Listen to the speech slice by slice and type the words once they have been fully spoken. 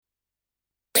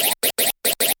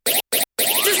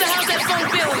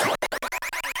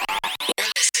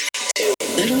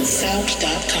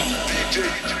LittleSouth.com,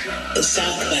 the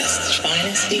Southwest's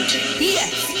finest DJ.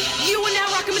 Yes, you are now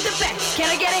rocking with the best. Can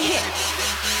I get a hit?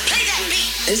 Play that beat.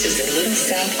 This is the Little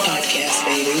South Podcast,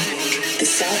 baby. The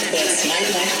Southwest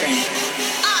Nightlife Brand.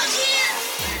 Oh, yeah.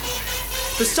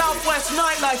 The Southwest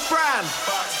Nightlife Brand.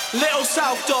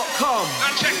 LittleSouth.com.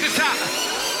 Now check this out.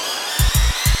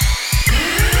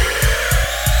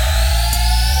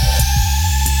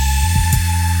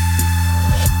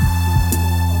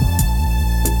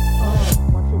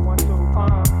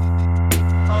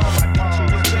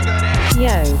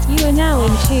 Yo, you are now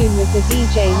in tune with the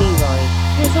DJ Leroy.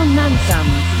 Who's on Mansums,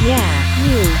 yeah,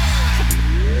 you.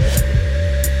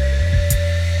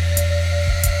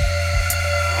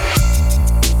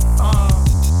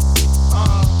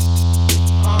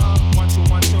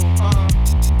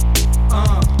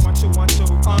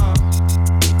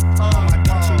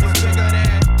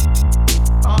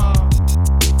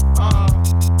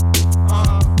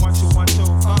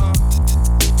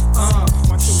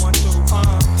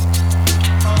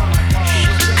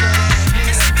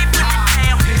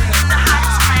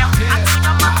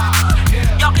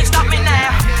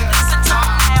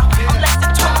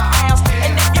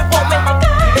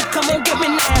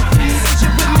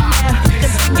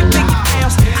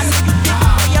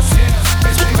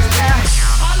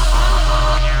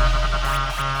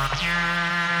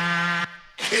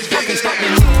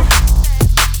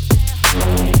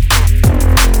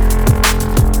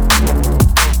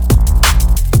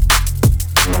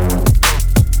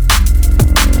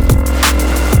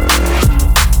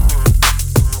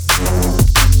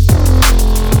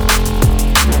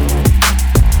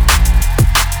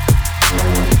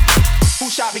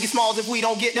 If we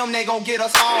don't get them, they gon' get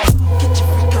us all. Get your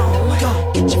freak on, we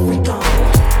gon' get your freak on.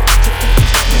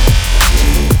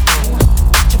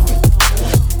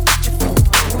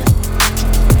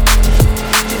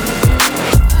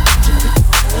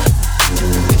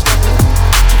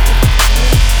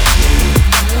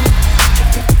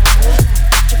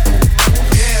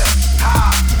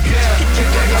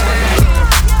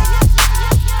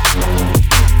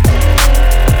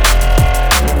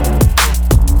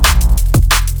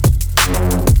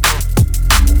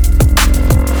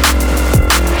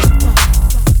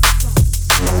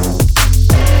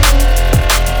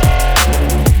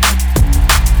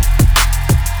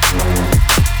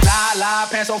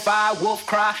 Pants on fire, wolf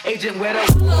cry, agent with a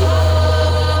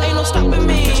Ain't no stopping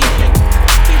me.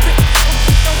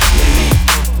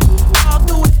 I'll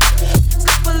do it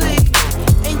skillfully,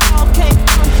 and y'all can't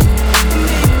come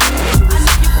me. I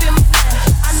know you feel me now.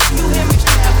 I know you hear me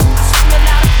now. I scream it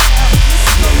out of town. This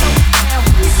is no down.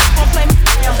 Don't play me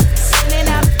down. Sending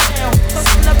out of town.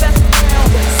 Pushing the best around.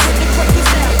 Put the cookies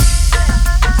down.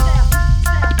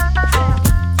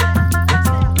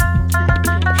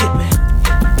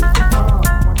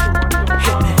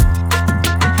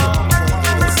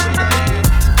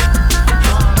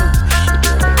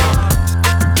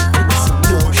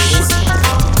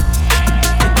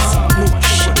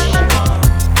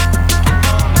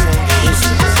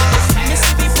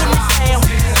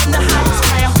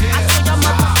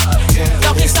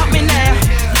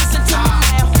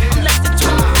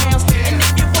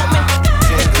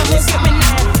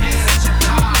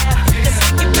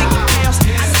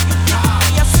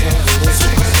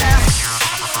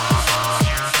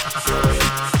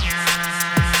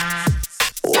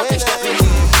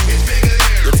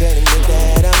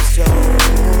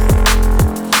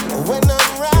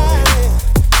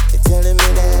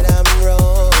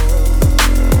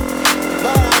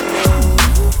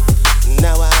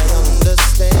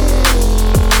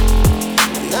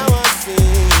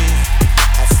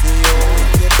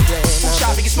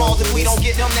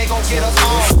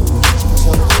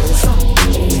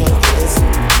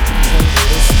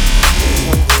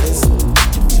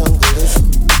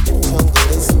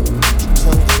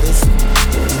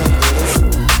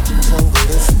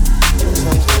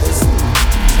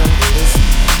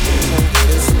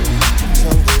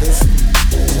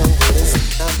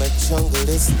 I'm a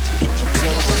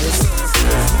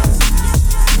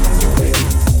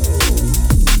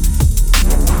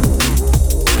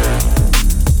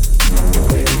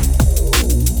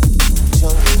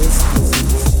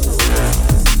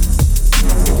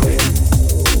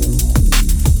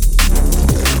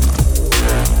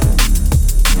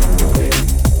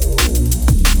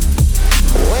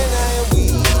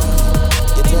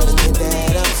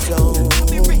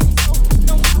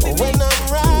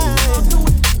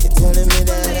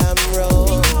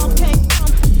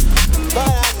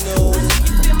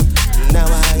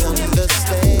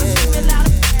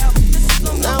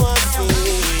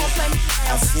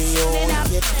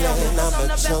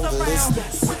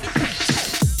junglist.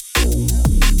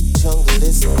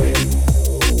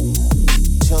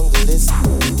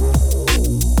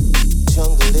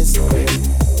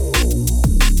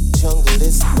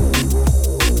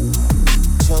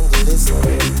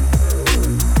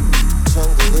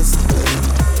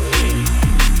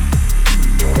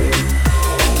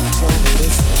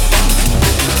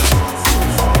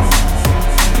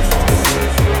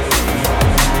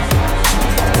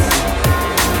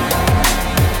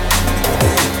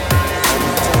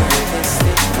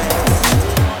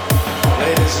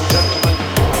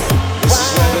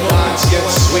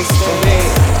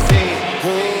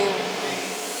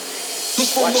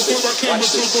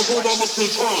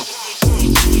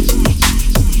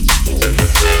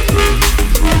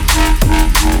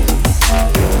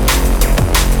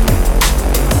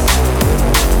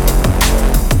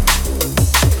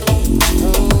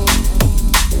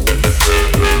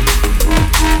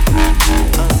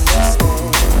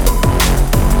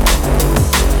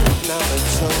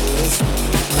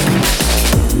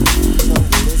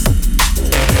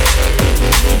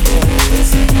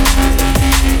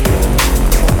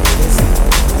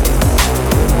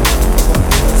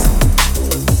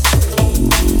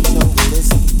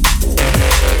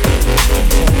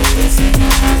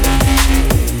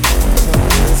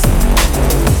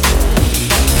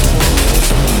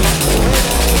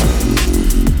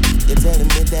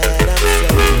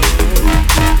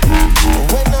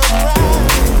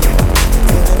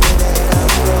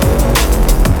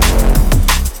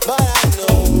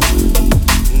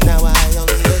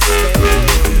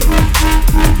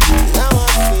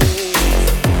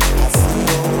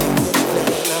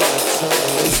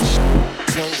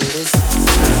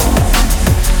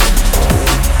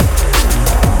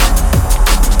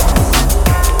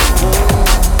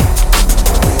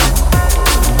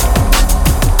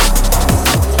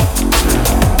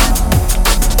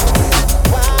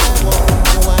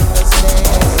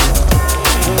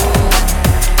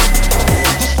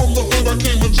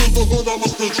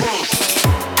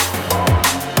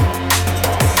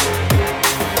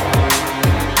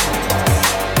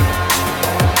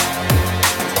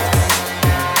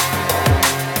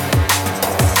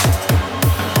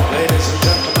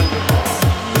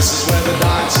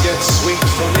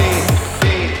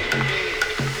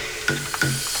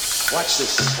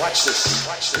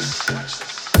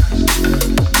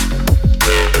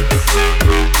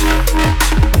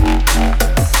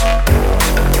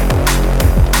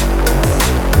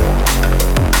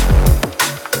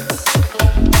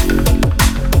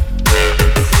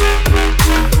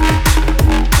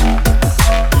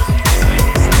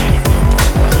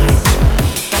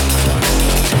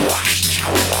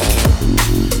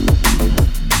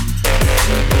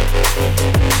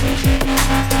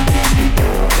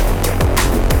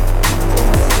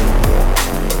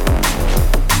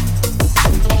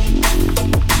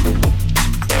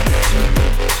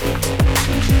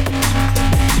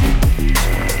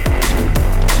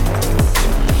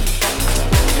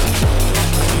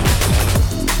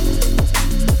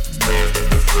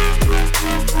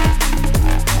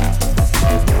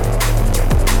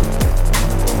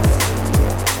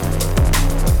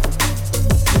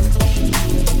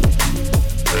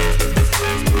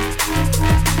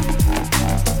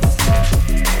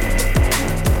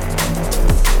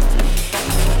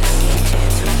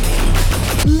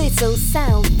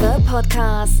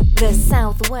 The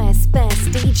Southwest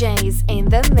best DJs in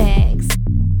the mix.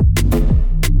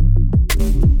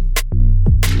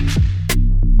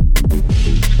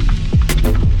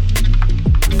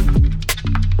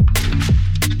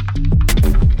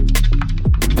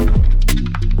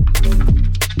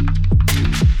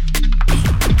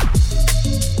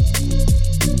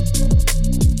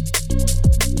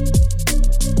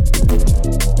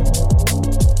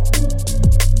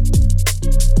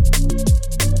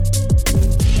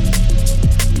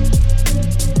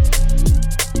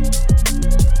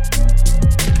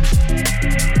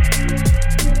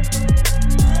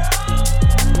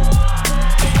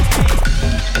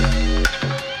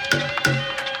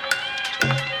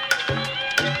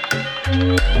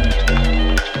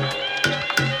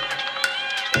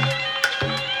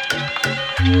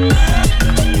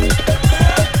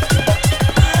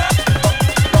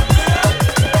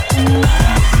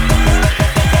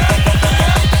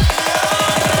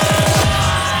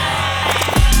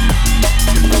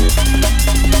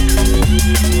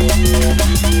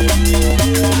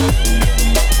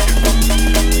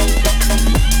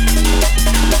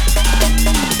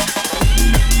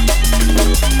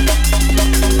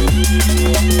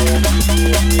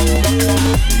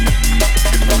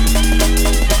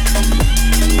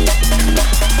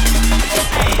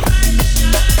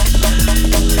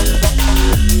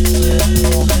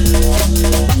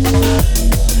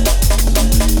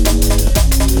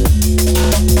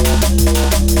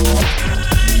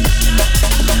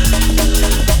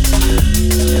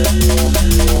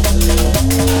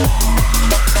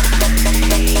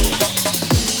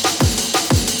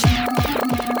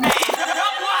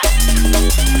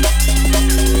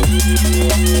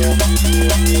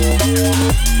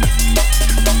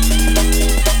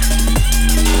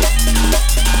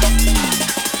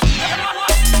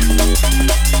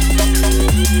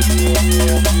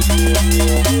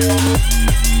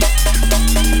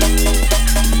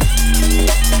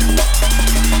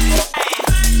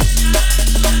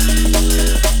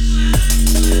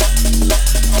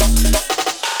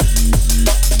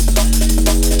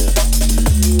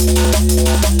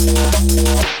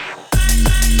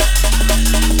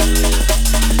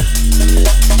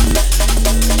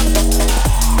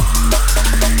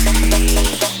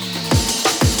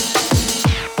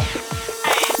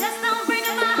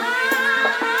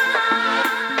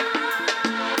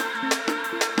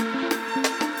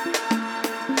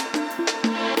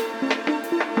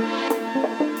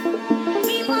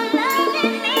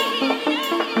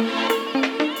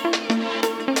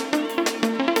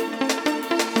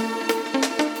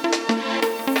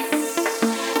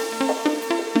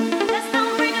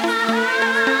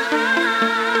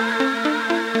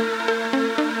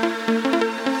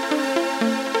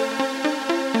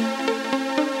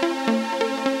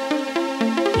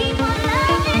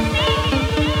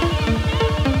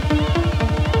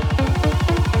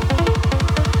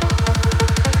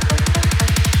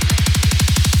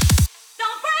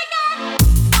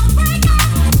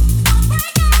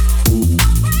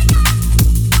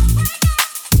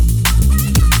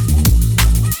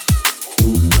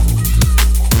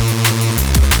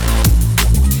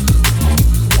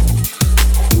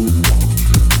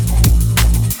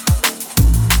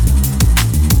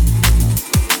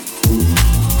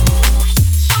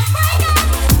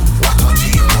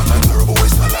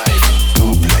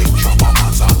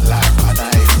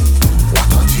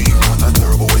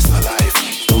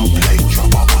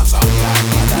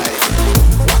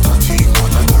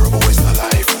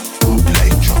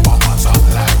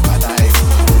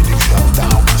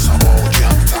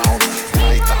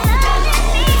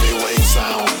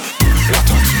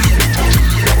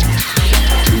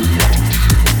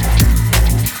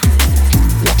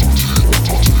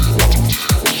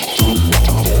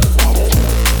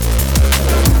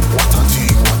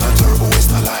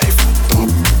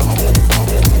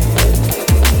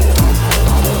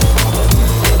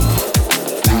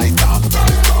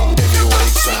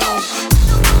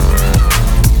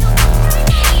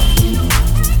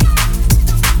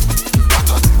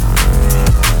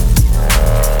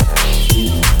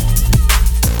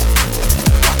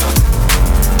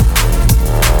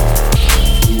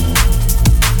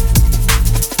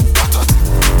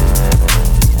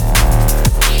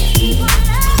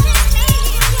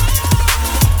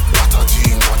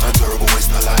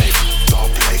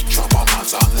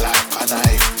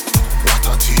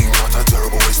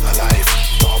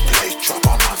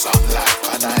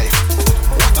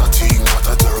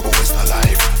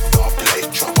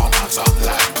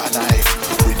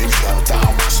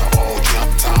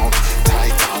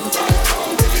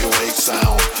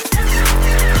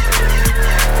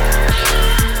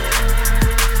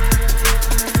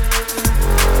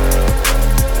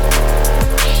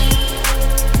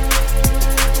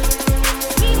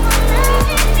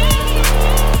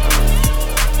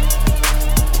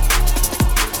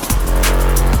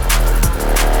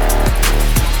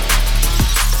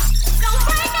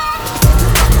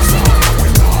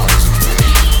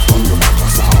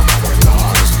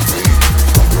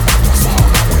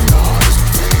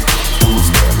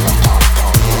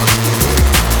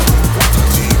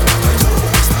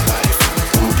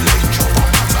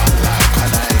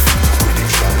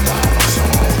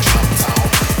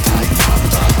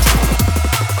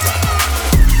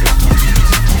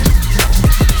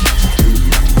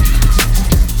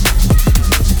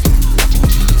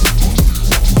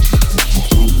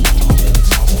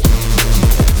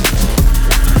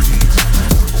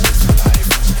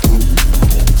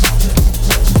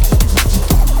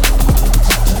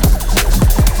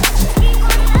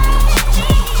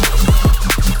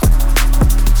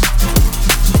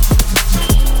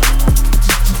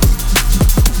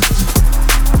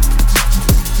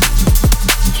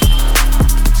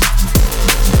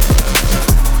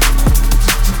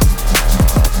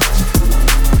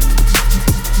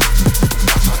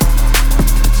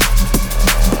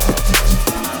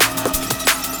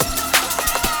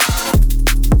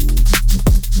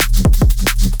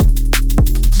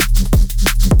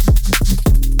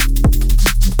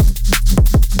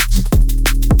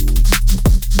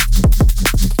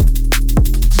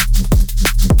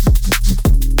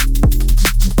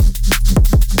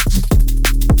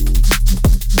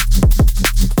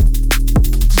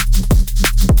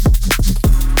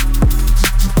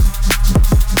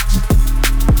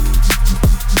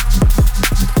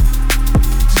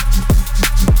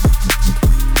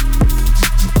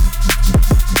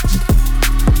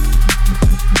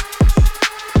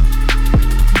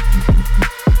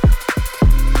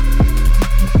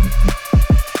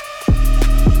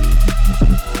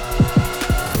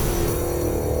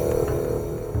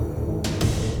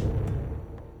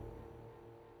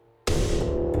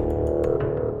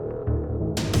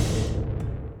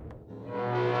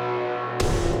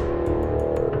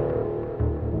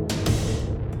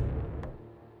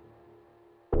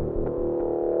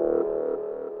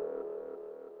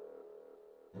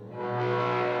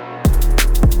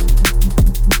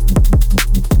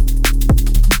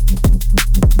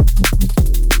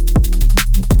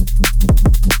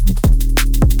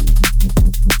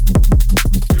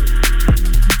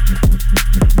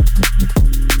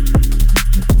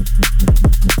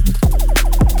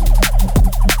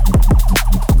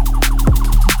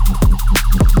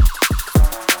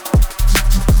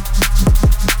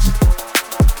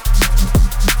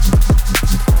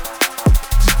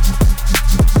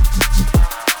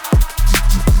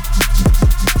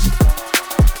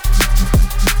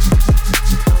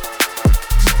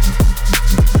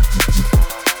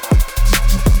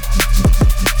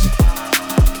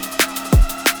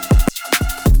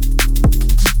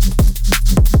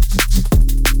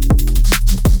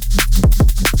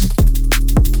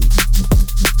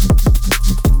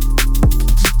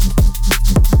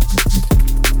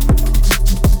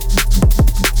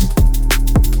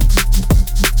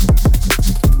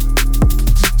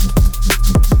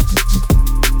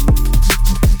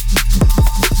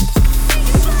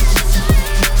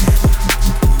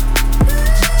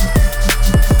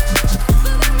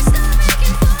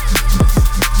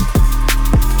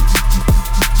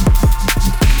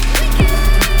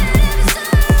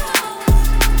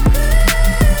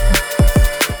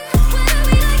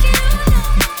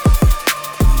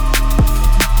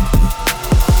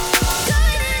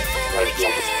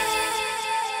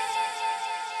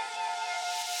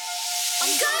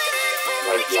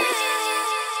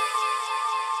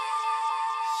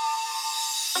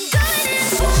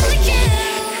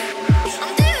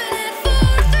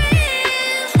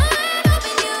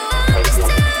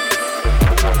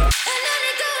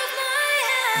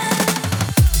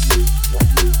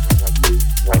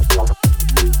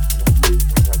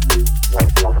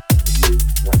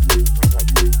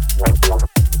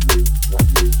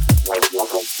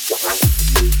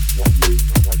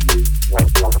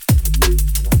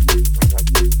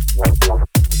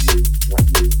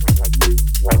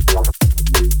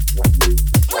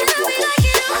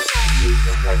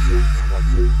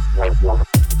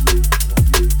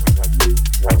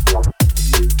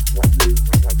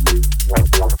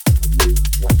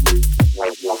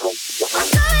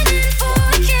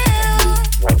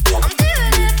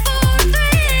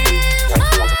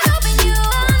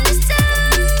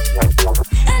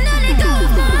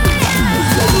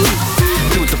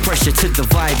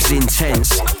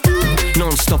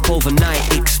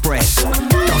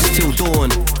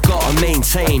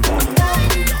 maintain.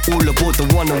 All aboard the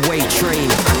one-way train.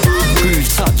 Groove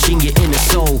touching your inner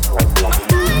soul.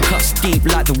 Cuts deep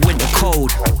like the winter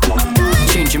cold.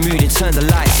 Change your mood and turn the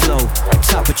lights low.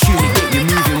 Type of tune to get you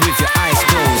moving with your eyes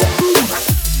closed.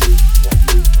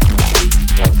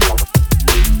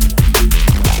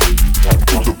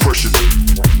 The pressure. The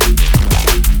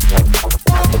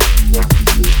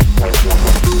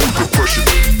pressure.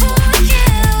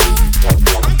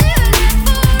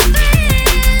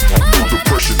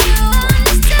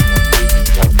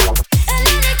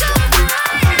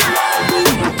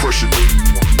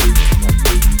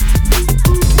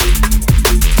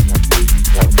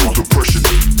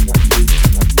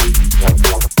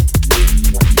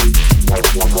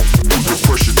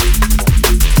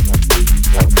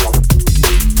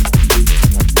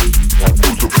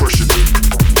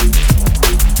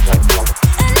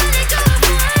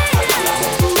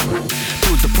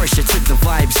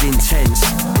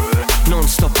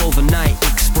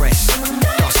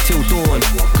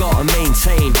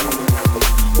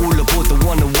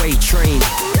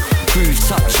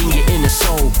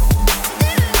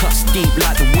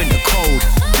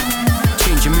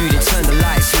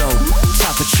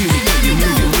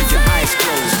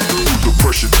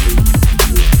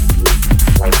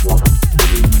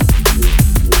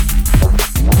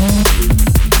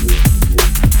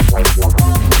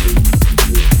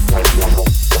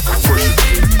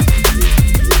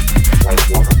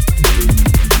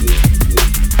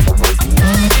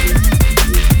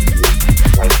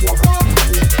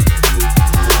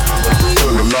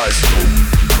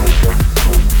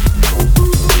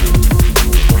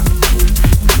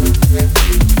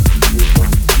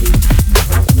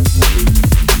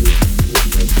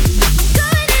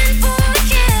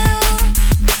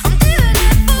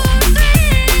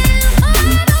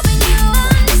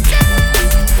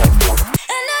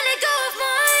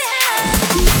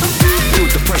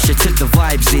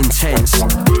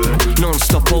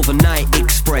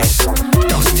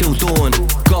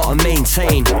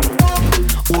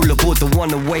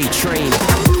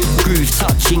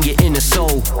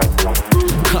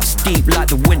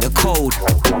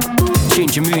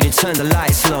 Turn the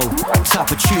lights low.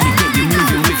 Type of tune to get you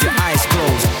moving with your eyes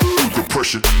closed. The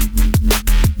pressure.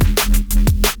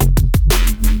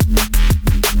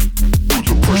 The pressure. The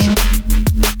pressure.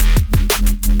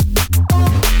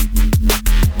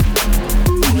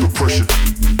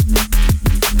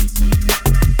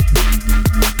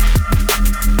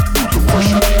 The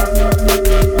pressure.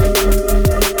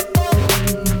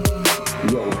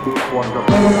 Yo, this one's a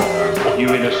you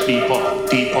in a sleeper,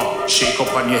 deeper. Shake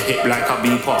up on your hip like a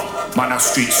beeper. Man a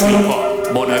street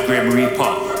sweeper, born a grim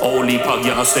reaper. Only pug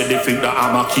y'all said they think that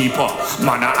I'm a keeper.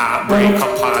 Man a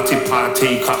heartbreaker, party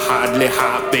partaker. Hardly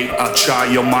heartbeat, I try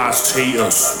your mass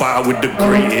haters. Spar with the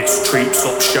greatest, traits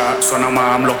up shots and I'm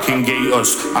arm locking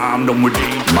gators. I'm done with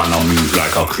it. Man I move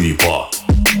like a creeper.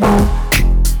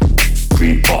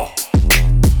 Creeper.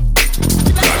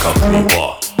 Like a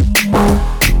creeper.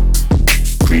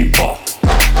 Creeper.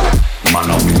 Man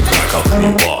I move like a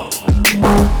creeper.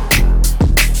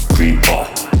 Creeper.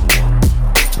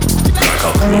 Like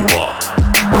a creeper.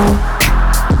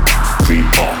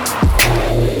 Creeper.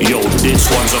 Yo, this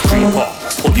one's a creeper.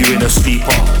 Put you in a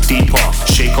sleeper, deeper.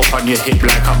 Shake up on your hip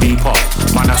like a beeper.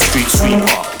 Man a street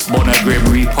sweeper, born a grim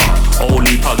reaper.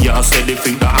 Only pug y'all said they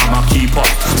think that I'm a keeper.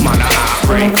 Man a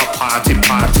heartbreaker, party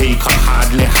partaker.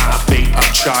 Hardly heartbeat, I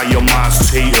try your mass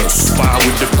haters. Spar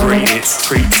with the greatest,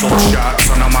 traits up shots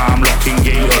and I'm arm locking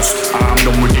gators. I'm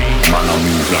done with it. Man I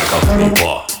move like a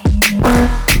creeper.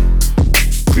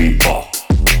 Creeper.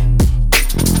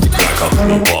 Like a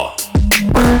creeper.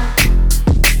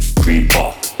 Creeper.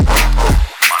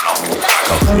 Man I move like a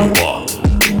creeper.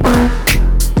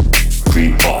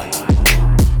 Creeper.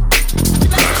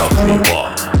 Like a creeper.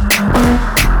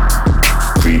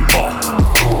 Creeper.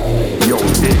 Yo,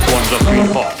 this one's a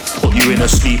creeper. Put you in a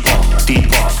sleeper,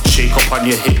 deeper. Shake up on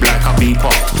your hip like a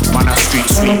beeper. Man a street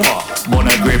sweeper, born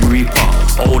a grim reaper.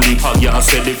 Only pug y'all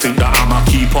said they think that I'm a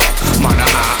keeper. Man a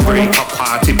heartbreaker,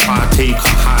 party partaker.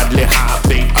 Hardly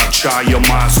heartbeat, I try your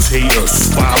mass haters.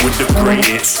 Spar with the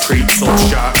greatest, traits up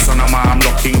shots and I'm arm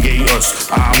locking gators.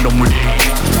 I'm done with it.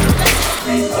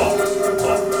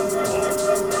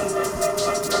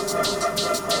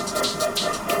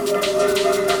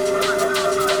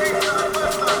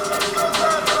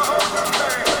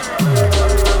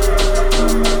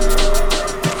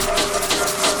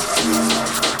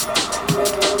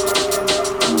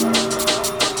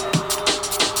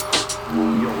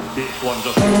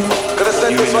 Gonna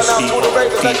send this one out to the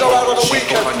ravers that go out on the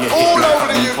weekend all over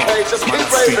the UK. Just keep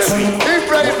raving. Keep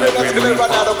raving. That's gonna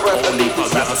run out of breath. You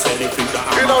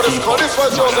know this one. This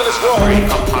one's yours and it's wrong. Break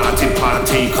a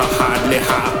partaker, hardly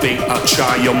happy. I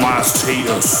try your mass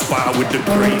haters. Spar with the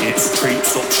greatest.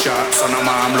 Treats up shots and I'm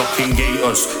arm locking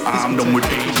gators. I'm done with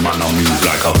these. Man, I move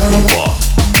like a creeper.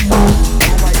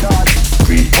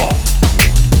 Creeper.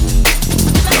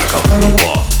 Like a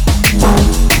creeper.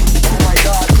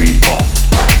 Creeper.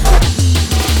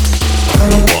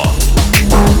 Creeper.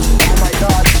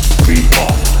 Creeper.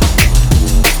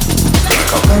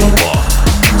 Like a creeper.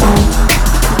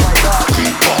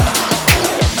 Creeper.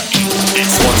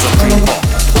 This one's a creeper.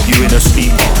 Put you in a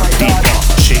sleeper. Deeper.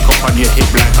 Shake up on your hip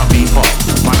like a beeper.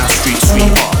 Man a street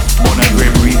sweeper. On a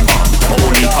grim reaper.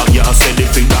 Only pug y'all said they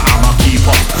think that I'm a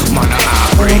keeper. Man a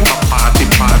heartbreaker.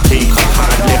 Partaker.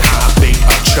 Hardly happy.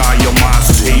 I try your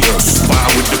mass haters. Spar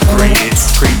with the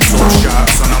greatest. Treats up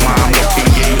shots and I'm looking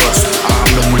gators. I'm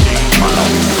done with it. Man a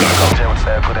move like a I would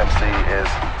say a good MC is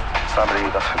somebody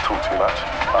that doesn't talk too much.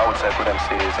 I would say a good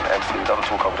MC is an MC who doesn't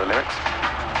talk over the lyrics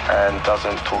and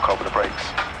doesn't talk over the breaks.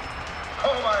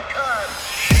 Oh my God.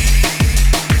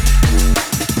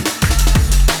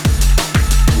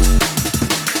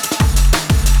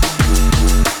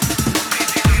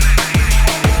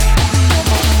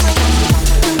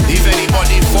 If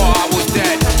anybody thought I was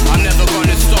dead, I'm never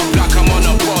gonna stop like I'm on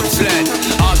a bobsled.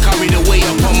 I'll carry the weight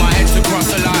up on my head to cross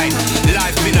the line.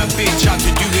 Life's been a bitch, I have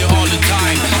to do it all the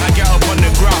time. I get up on the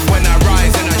graph when I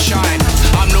rise and I shine.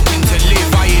 I'm looking to live,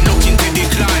 I ain't looking to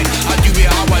decline. I do it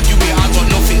how I do it, I got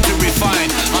nothing to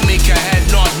refine. I make a head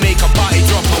nod, make a body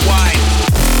drop a wine.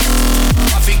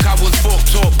 I think I was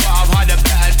fucked up, but I've had a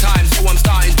better time, so I'm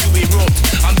starting to erupt.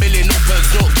 I'm building up a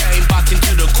zook, getting back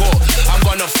into the court. I'm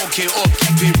gonna fuck it up,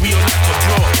 keep it real like a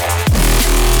pro.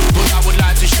 But I would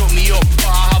like to shut me up,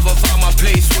 but I haven't found my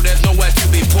place, so there's nowhere to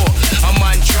be put. A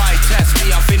man try test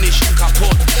me, I finish in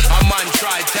kaput. A man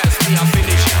try test me, I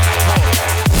finish in kaput.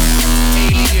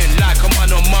 Alien like a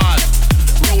man on Mars,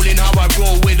 rolling how I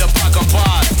roll with a pack of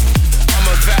bars. I'm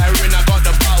a veteran, I got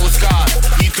the battle scar.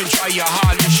 You can try your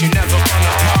hardest, you never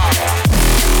gonna part.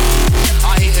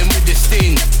 I hit him with the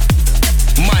sting.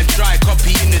 Man try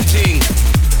copying the thing.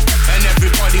 And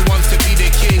everybody wants to be the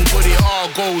king, but it all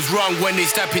goes wrong when they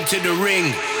step into the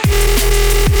ring.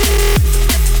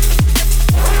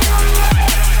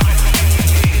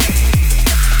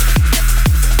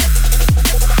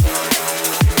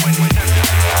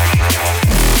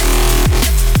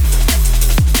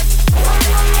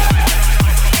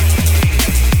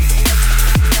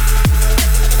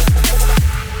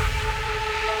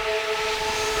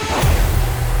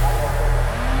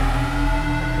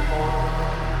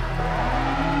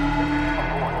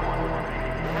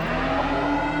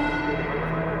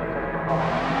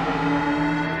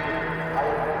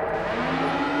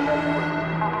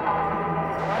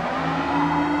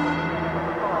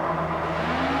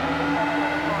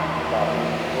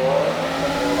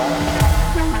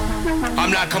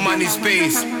 I'm like a man in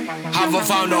space. Haven't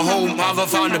found a home, haven't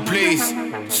found a place.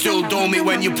 Still dome it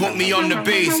when you put me on the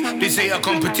base. This ain't a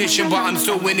competition, but I'm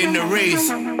still winning the race.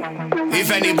 If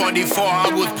anybody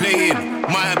thought I was playing,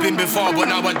 might have been before, but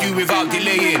now I do without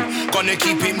delaying. Gonna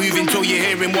keep it moving till you're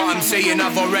hearing what I'm saying.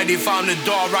 I've already found the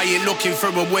door, I ain't looking for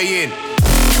a way in.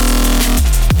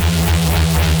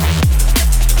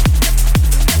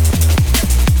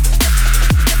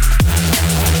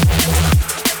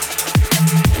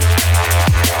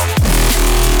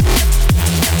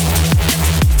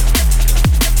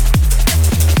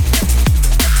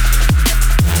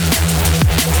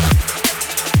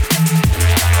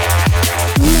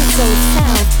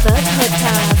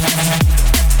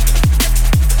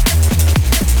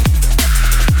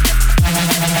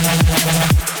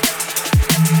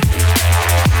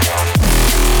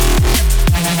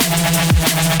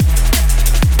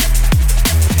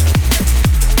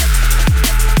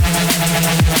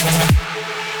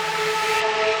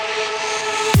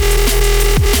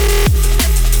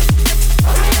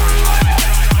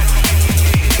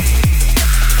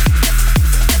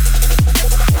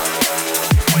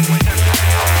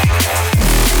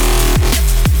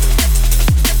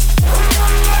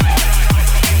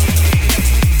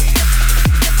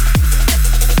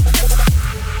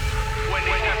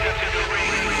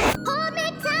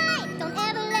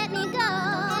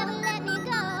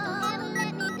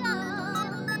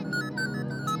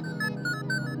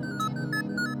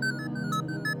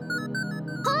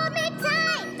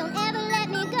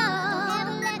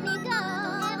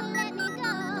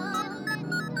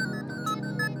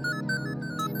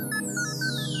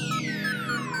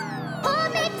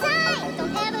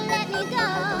 Don't ever let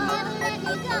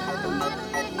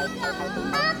me go.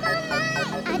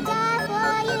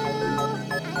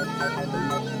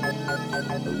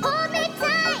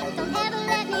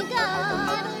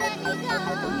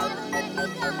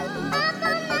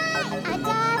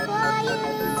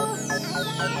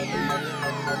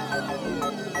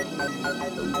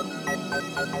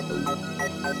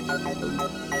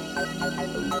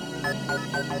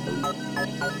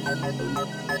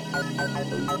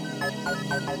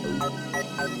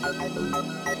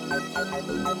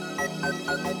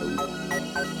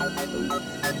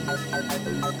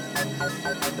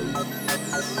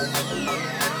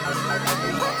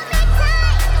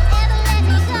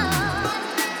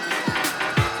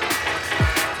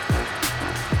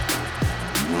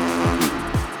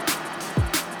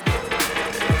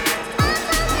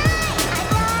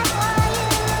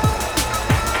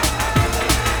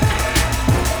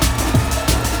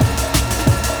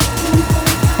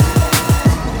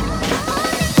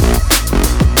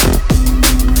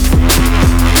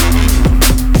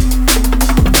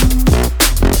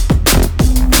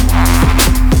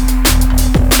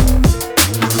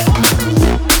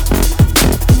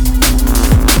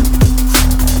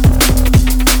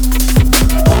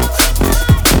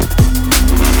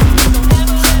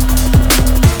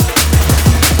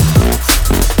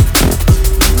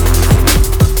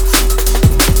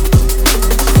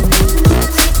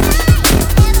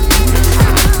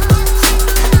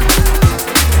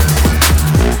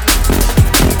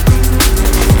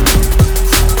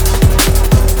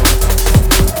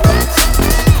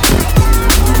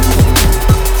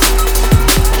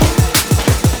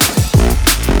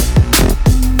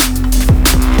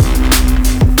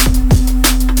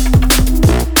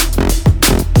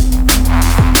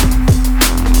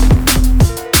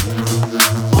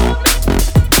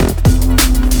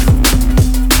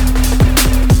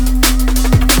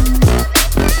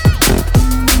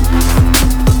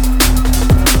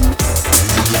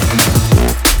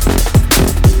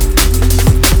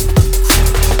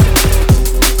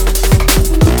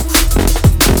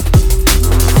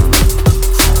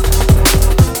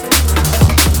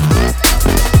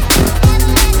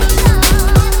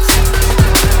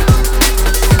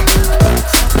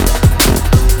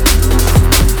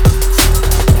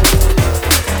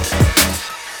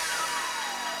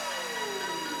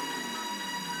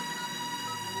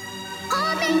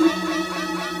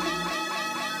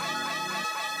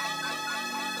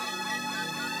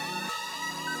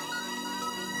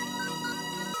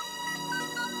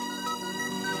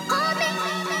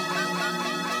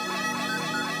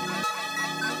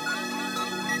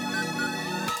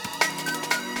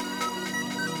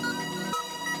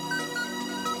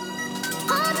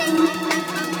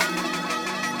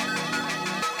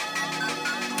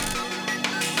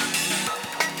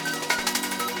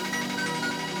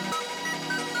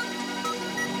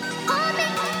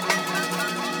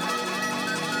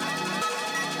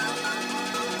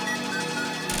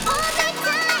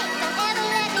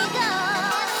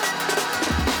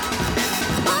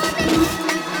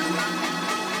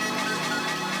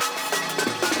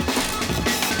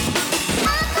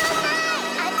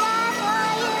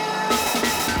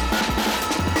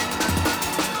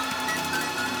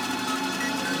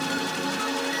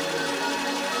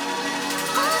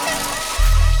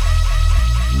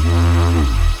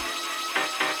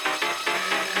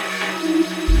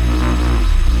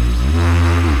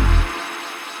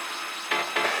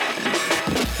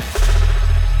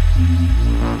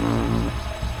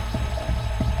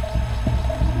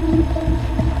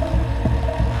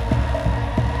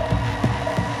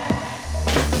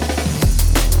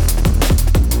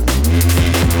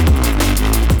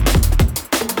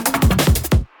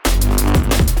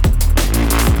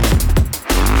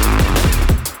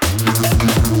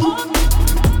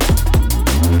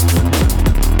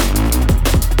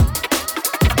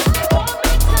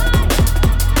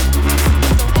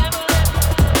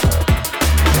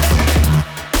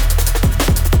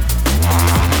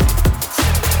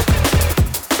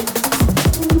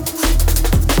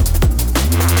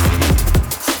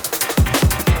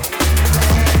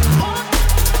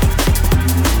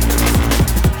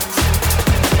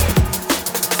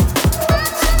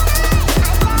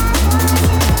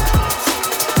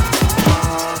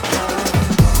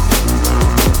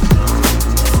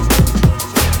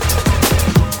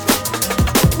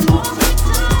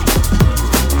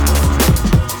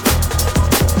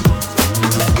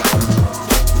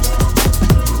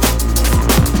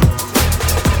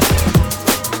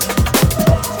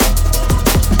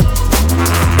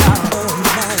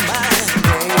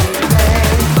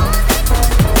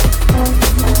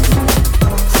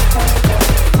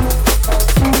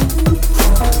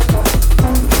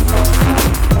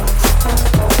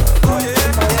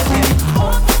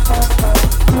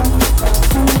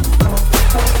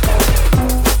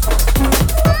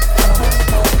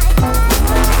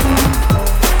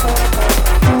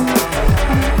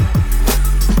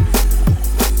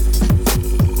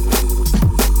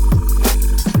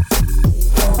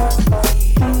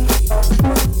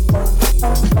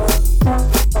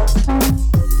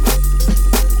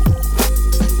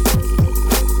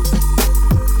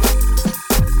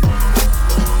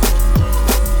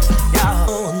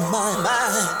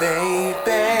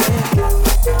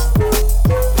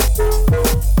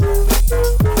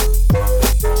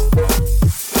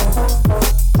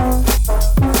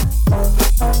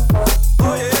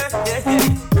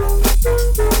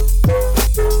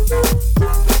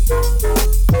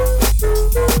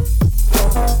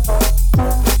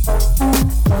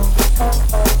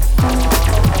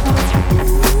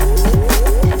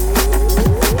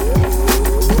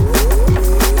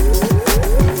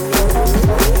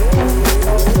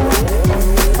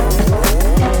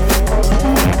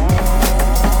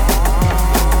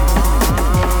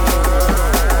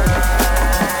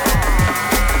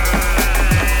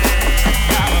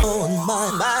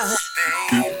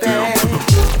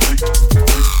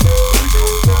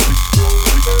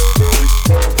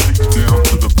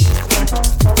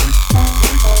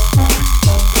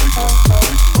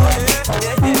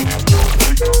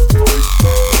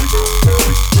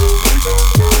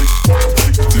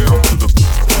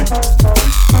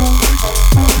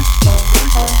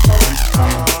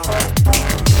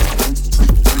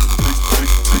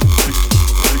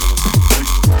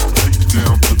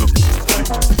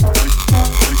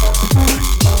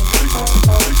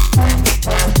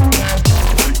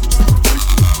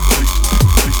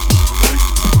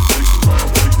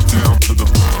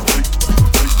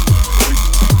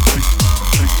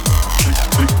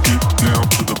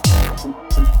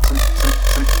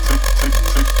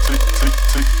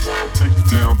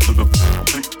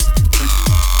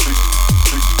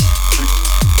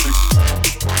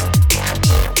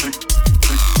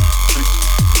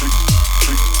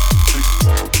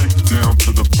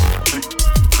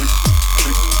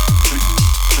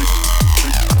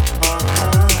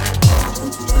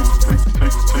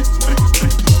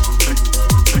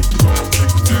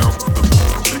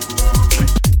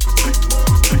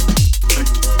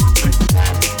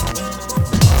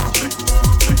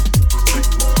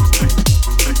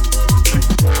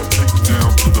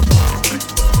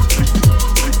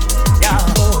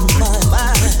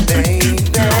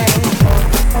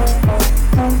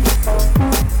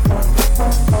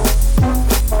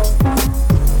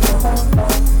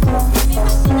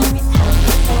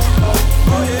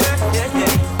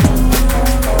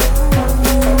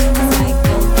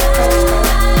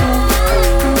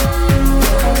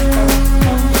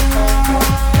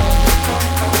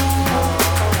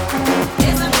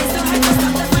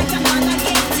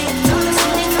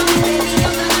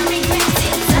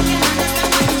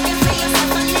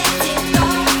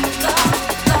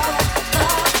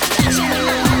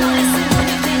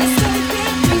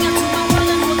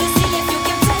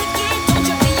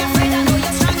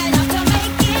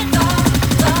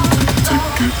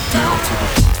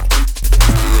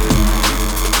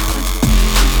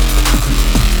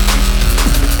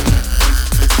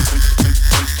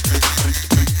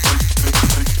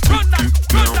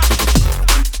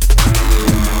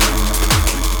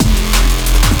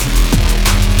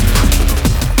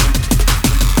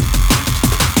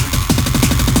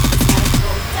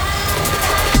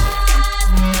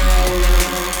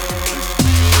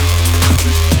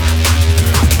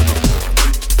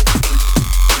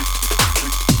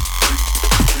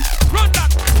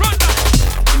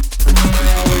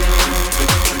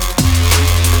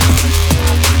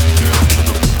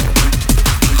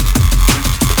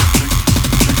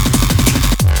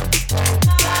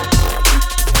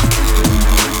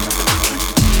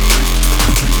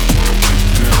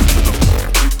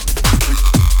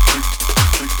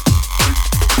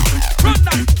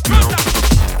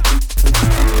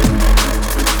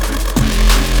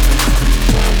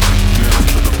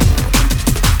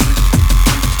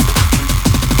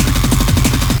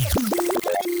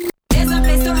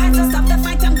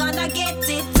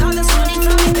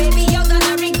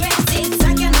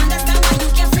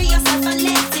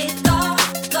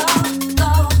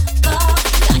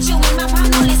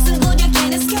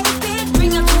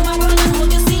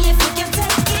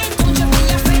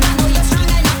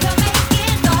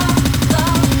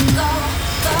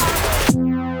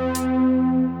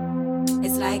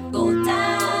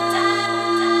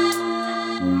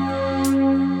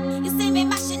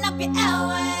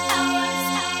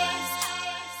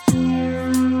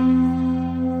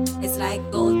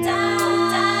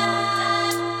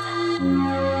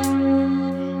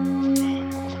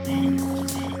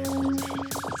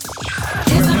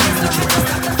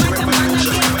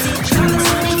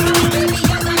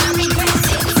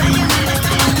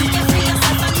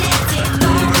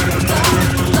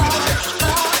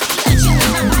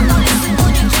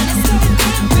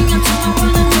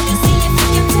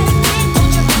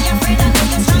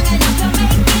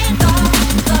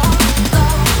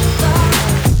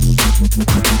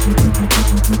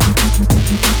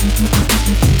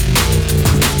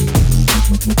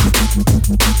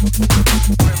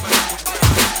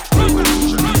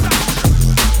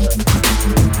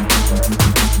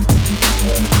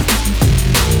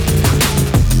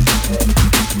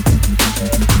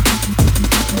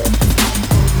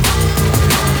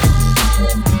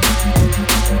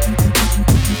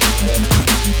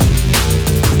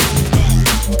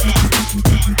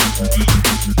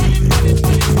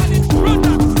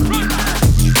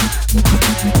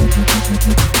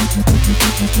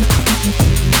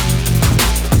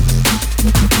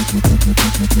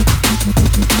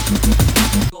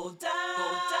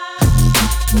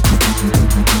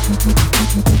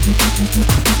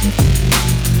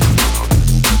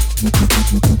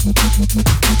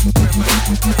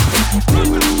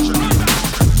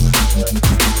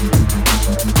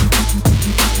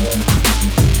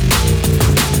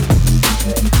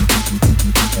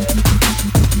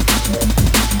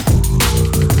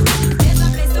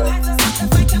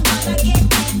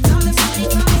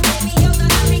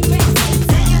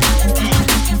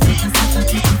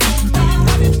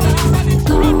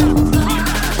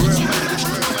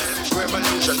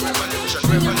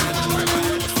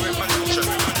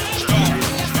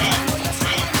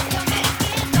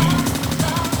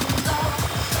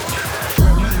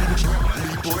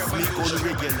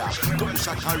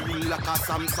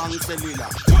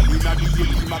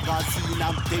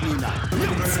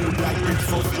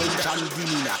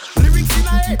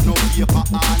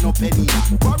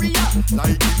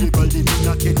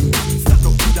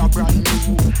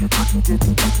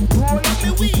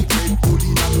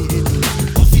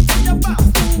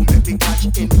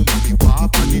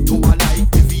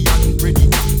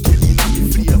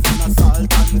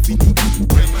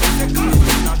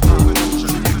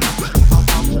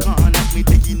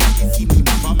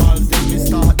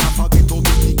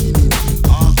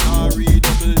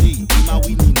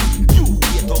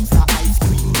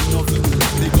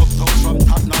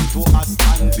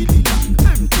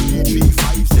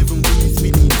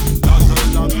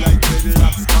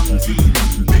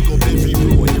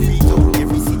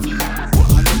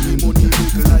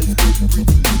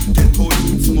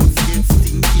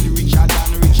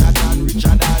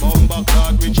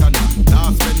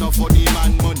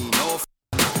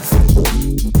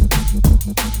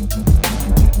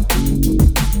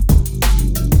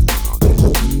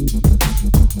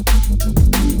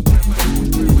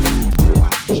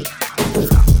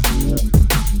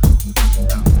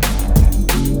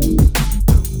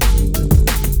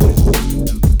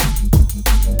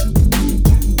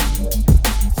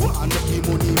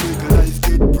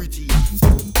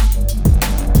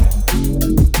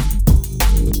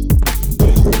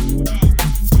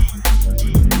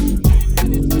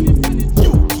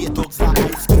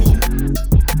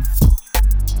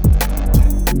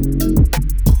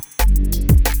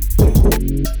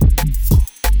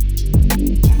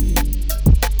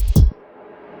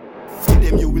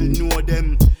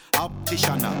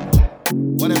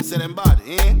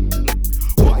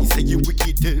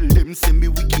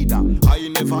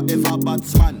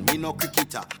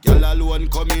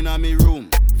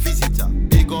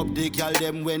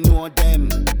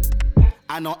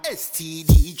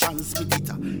 STD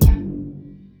transmitter.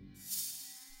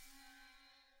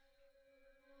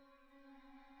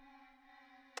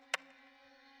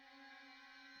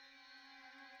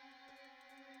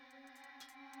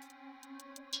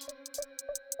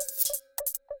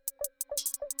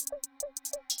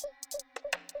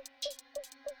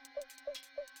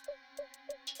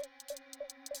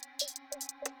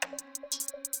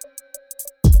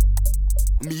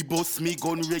 Me bust me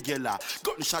gun regular.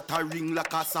 Gunshot a ring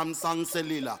like a Samsung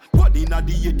cellular. One inna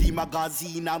the Yeti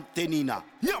magazine I'm tenina.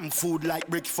 Yum food like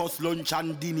breakfast, lunch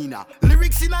and dinner.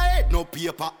 Lyrics in a head, no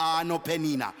paper or no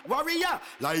penina. Warrior,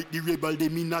 like the rebel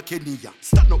them in a Kenya.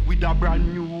 Stand up with a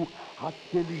brand new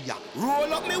Australia.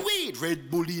 Roll up me weed, Red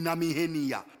Bull inna me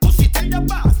Henia. Pussy tell your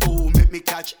boss, oh make me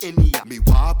catch any. Me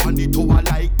walk on the tower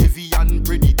like Deviant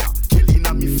Predator. Killing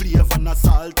a me flavor and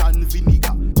salt and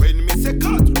vinegar. When me say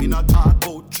cut, me not talk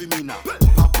about trimina.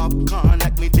 Pop up can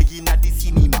like me taking at the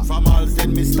cinema. From all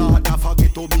then me start, I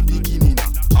forget how me beginning.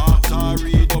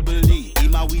 Atari double D,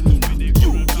 him a winning.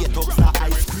 You get up the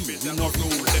ice cream, we not know.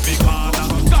 The big corner,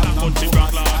 got a country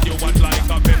rock like you want like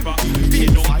a pepper. Pay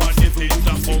no man if it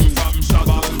a come from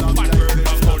Shabba. Bad word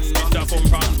a gun, it a come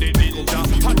from the ninja.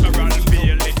 Admiral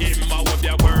Bailey, him a hope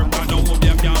ya work and I hope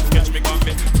ya can't catch me cause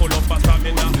me full up a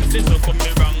stamina. Listen for me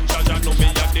wrong, charge I know me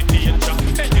at the danger.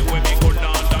 Anyway me go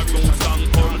down the roots and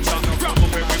culture. Grab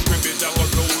up every privilege I go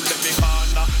roll the big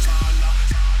corner.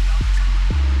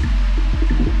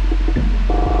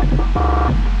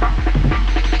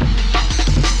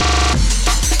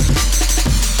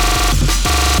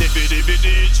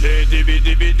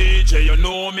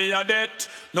 me a debt.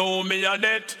 No me a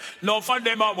debt. No for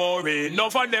them a worry. No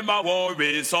for them a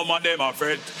worry. Some of them a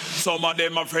fret. Some of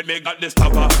them a fret. Me got the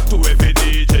stopper. To every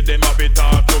DJ them a be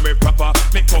talk to me proper.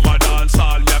 Me come a dance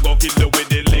all. Me a go kill you with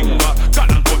the lingua.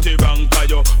 Can and cut it wrong 'cause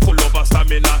you full of a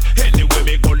stamina. Anyway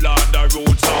me go Lord the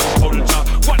roots and culture.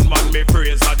 One man me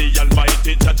praise of the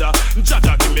Almighty Jaja.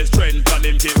 Jaja give me strength and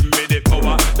him give me the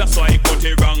power. That's why I cut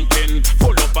it ranking.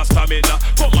 Full of a stamina.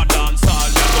 Come a dance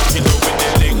all. Me a go kill you with the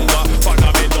lingua.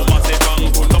 Follow me no massive bang.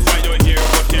 No fire you here.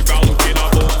 Cut it ranking a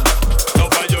boom. No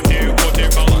fire you here. Cut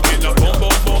it ranking a boom.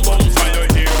 Boom boom boom. Fire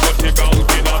here. Cut it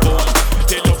ranking a boom.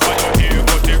 Till you fire here.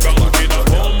 Cut it ranking a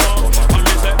boom. And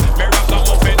me say me rock a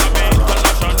muffin a me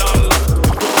international.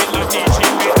 Looking like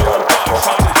teaching me no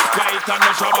passion. Right and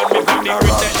no trouble me got the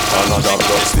pretend. Another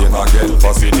bloodstained again,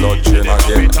 passing blood chain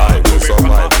again. I will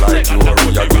survive like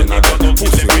glory again again.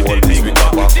 Pussy wall this we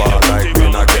cap a fall like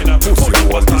green again. Pussy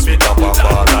wall this we cap a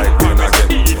fall like green again.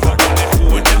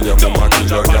 We kill your mama, kill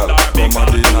your girl. Come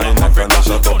and deny neck and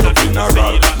shut up the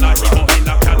funeral.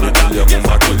 We kill your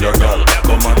mama, kill your girl.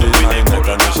 Come and deny neck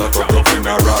and shut up the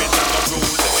funeral.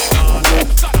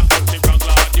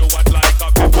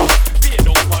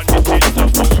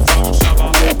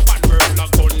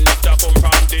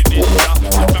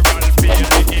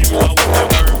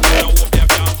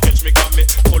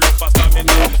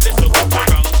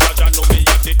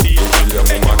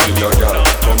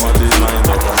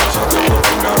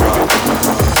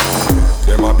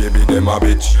 Them a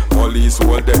bitch, police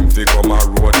hold them fi come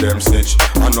and road them snitch.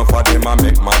 Enough of them a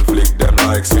make man flick them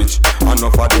like switch.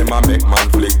 Enough of them a make man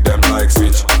flick them like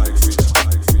switch.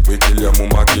 We kill your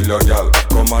mama, kill your gal.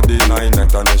 Come a deny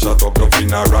net and they shut up the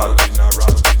funeral.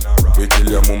 We kill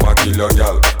your mama, kill your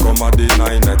gal. Come a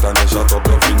deny net and they shut up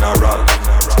the funeral.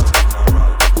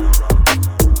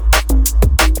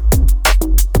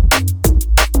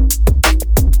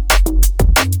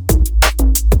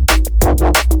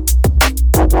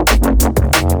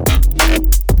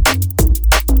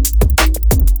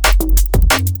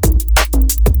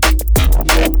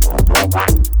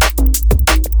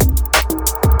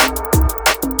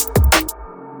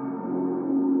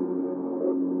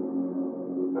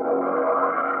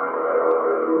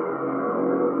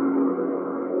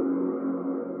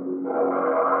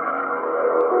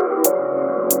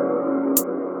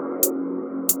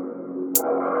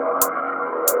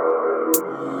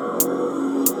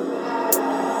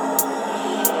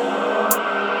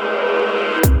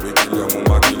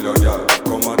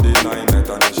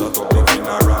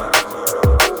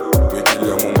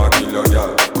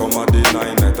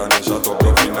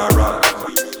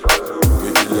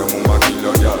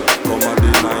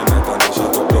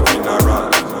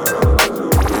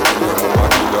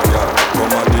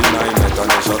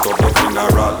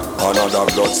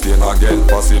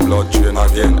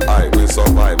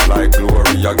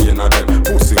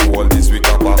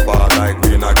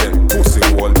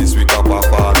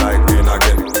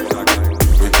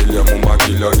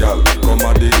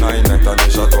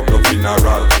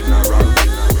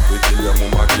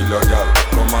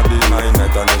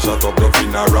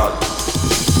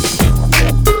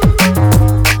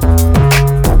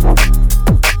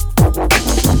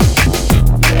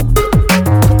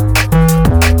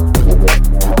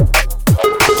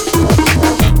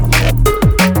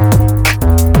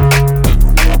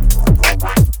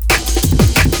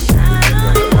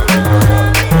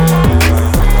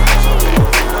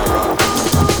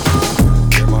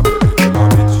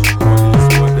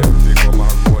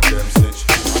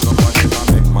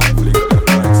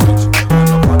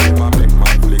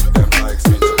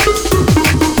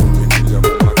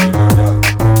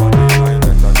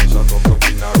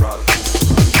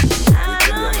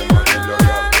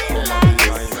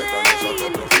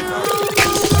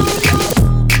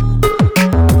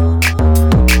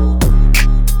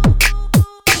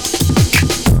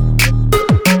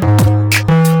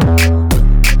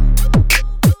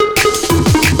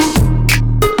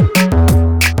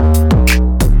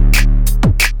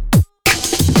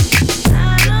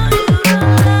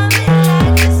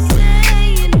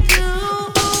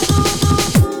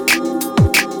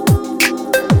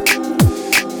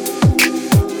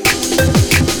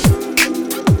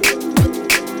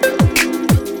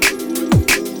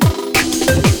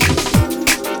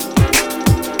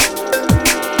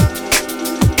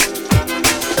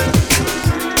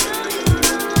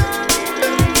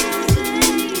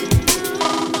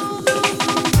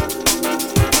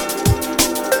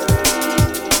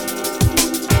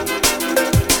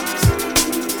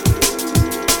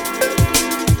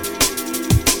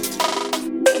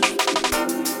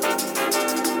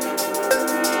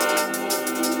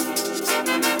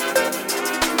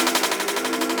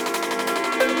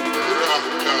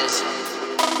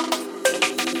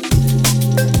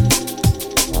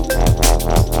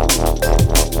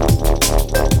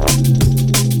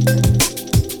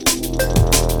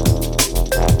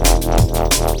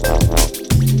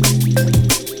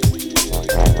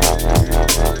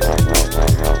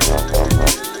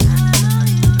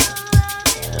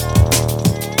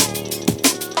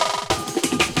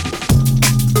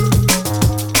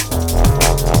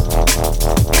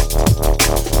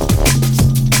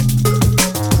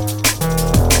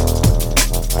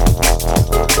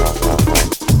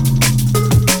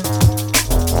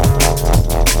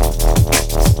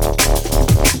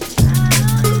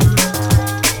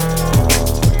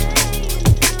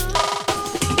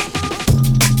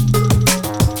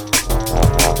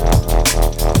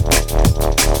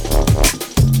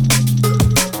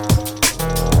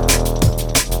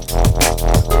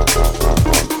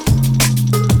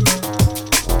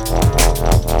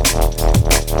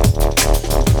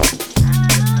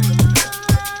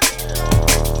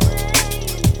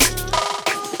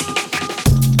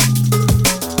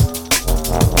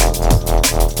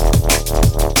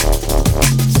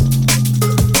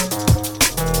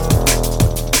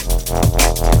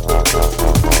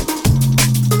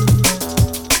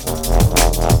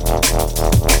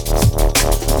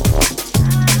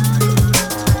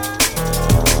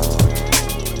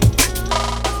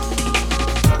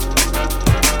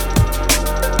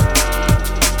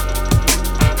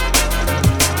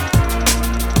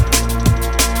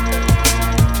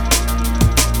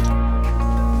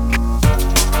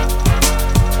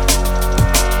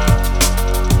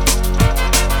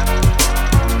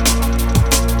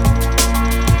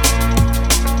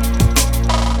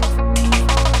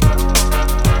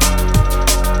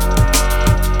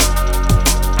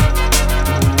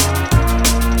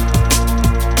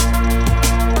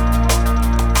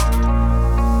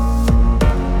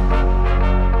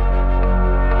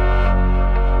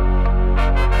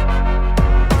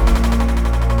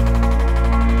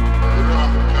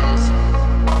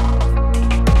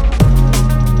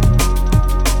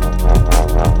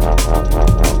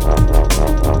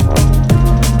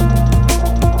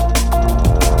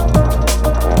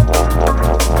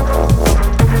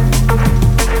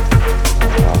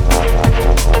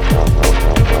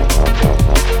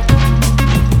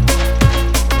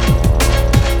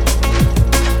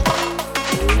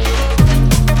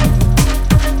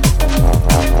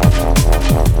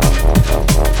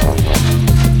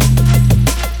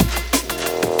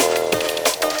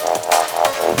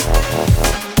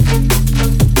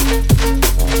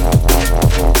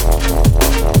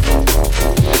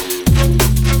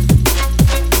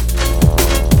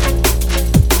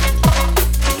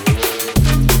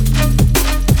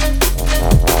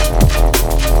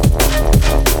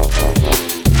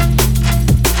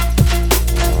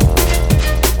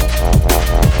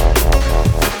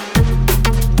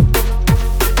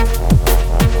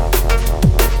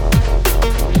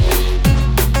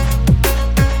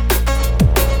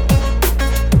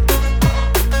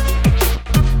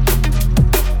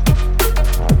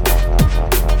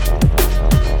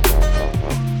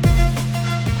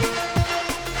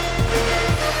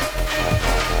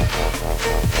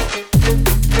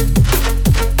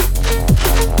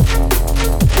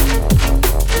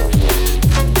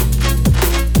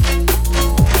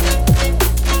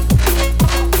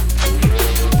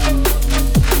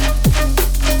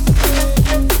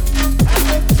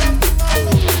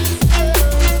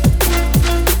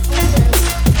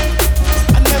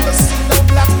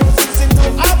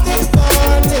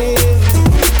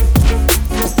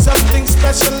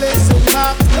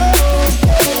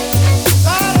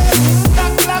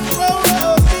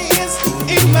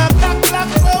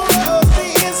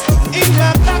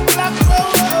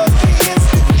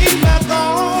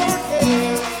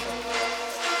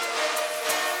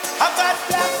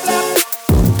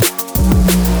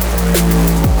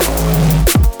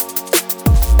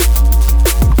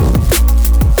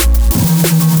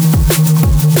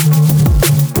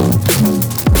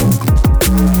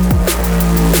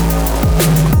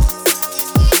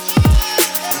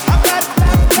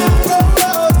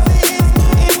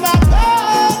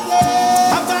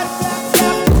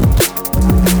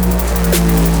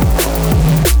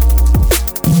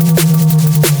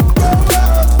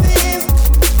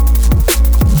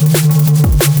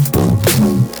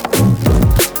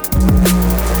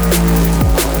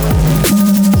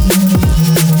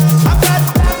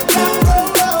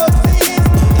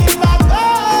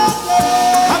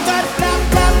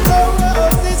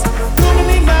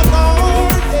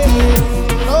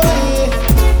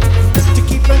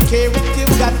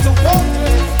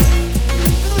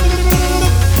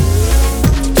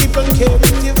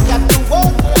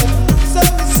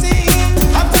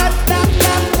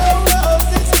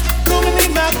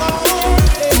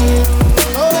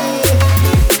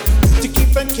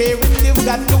 you've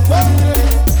got to water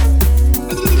it.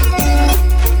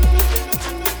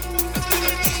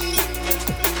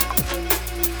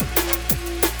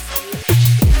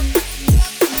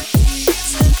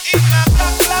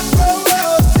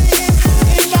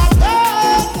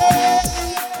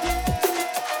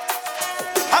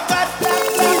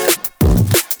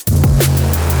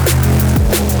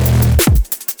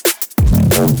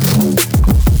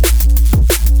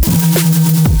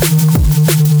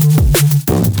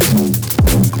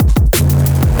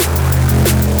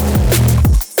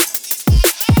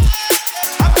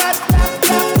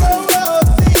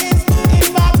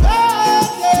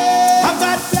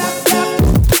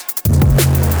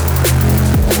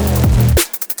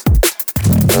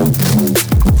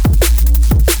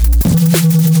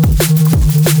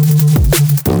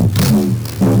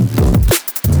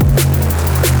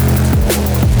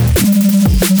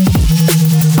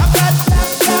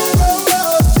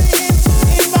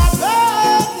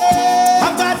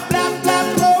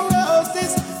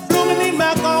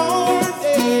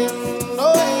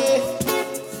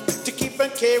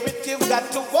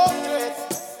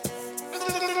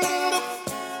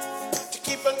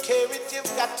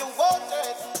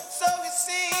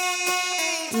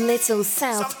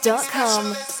 LittleSouth.com,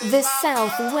 the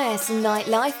Southwest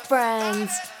nightlife brand.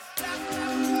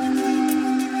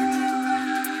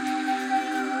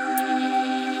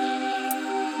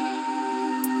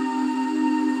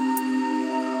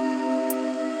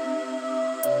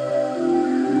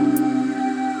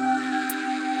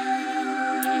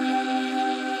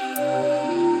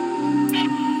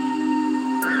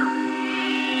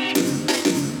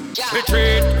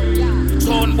 Retreat,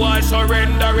 son boy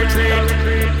surrender,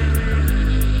 retreat.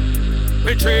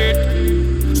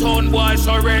 Retreat, son boy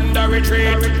surrender,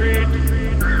 retreat.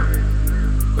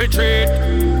 Retreat,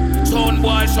 son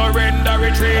boy surrender,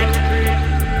 retreat.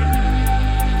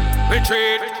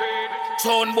 Retreat,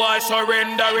 son boy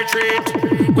surrender,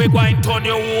 retreat. We going to turn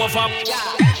you over.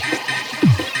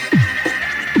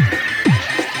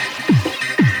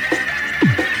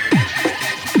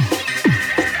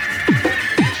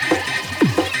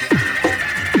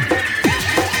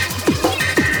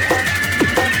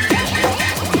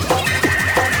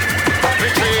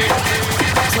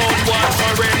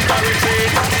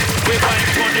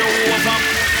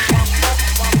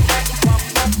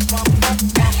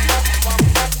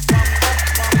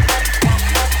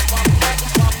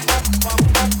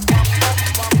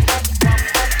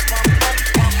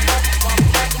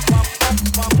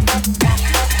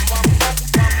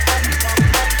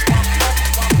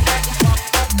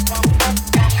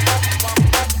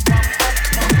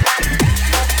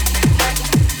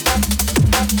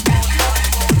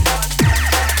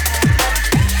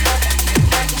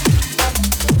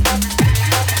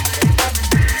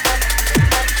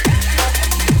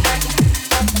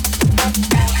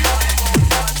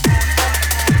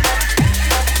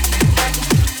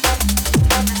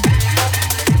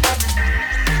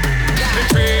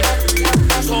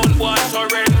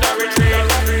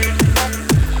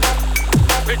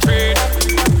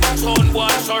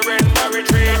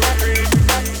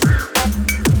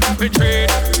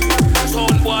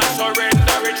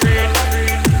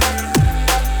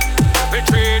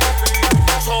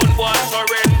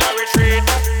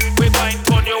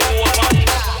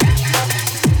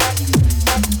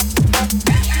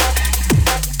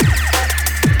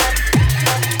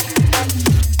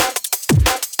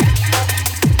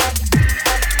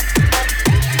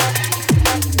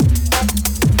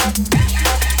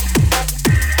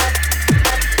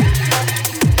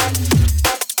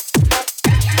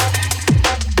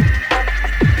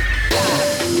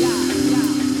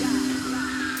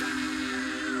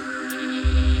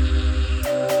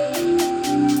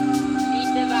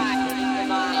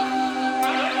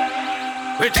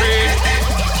 Retreat,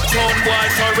 son boy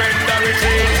surrender,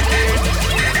 retreat.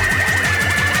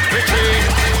 Retreat,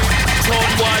 son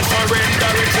boy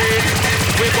surrender, retreat.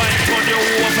 We going to turn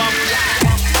you over.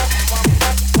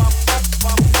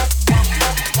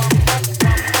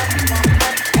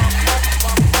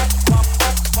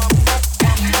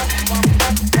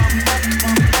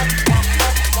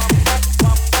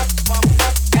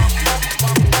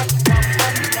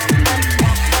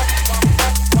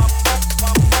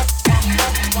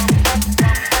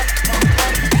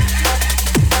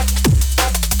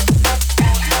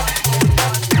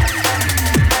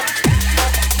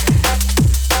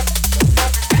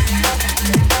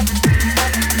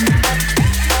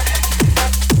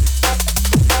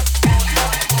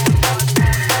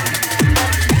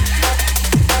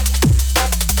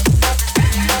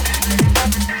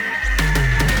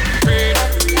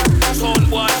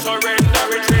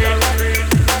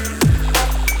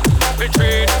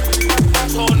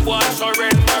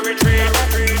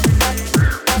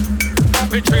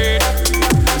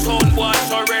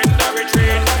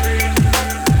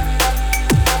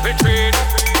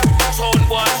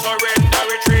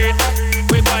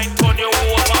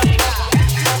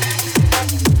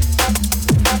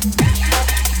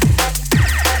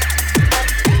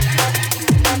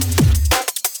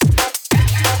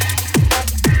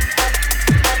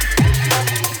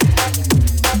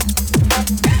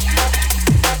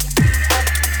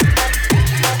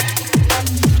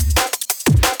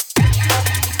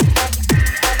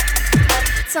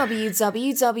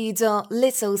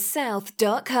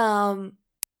 www.littlesouth.com.